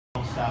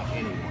out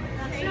anyone.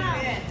 That's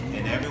right.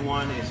 And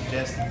everyone is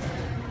just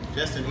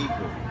an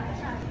equal.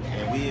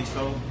 And we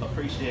so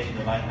appreciate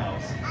the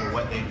Lighthouse for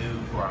what they do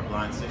for our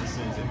blind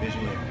citizens and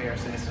visually impaired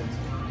citizens.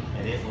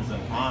 And it was an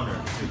honor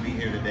to be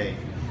here today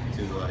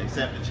to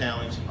accept the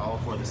challenge, all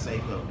for the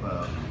sake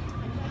of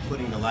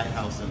putting the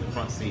Lighthouse in the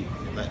front seat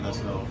and letting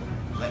us know,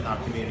 letting our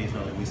communities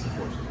know that we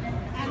support you.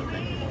 So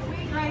thank you.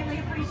 We greatly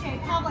appreciate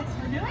Publix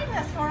for doing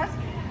this for us.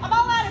 I'm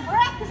all out of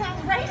breath because I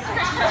was racing.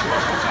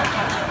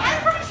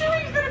 I'm pretty sure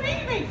he was going to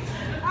beat me.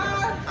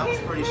 I was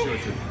pretty sure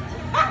too.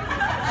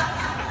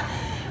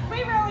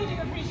 We really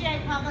do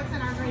appreciate Publix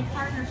and our great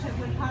partnership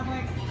with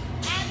Publix.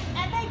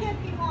 And they give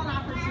people an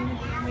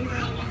opportunity, and we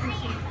really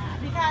appreciate that.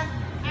 Because,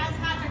 as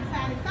Patrick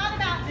said, it's not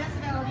about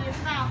disability, it's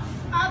about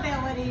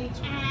ability.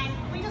 And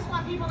we just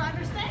want people to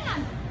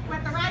understand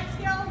with the right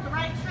skills, the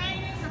right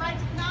training, the right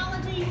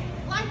technology,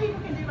 blind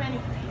people can do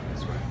anything.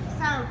 That's right.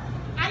 So,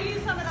 I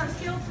used some of those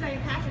skills today,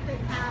 and Patrick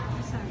didn't have them.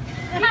 So,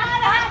 he might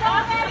have had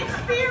all that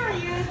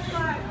experience,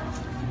 but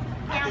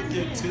I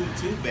didn't do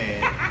too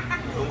bad,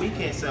 but we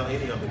can't sell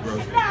any of the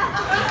groceries. no.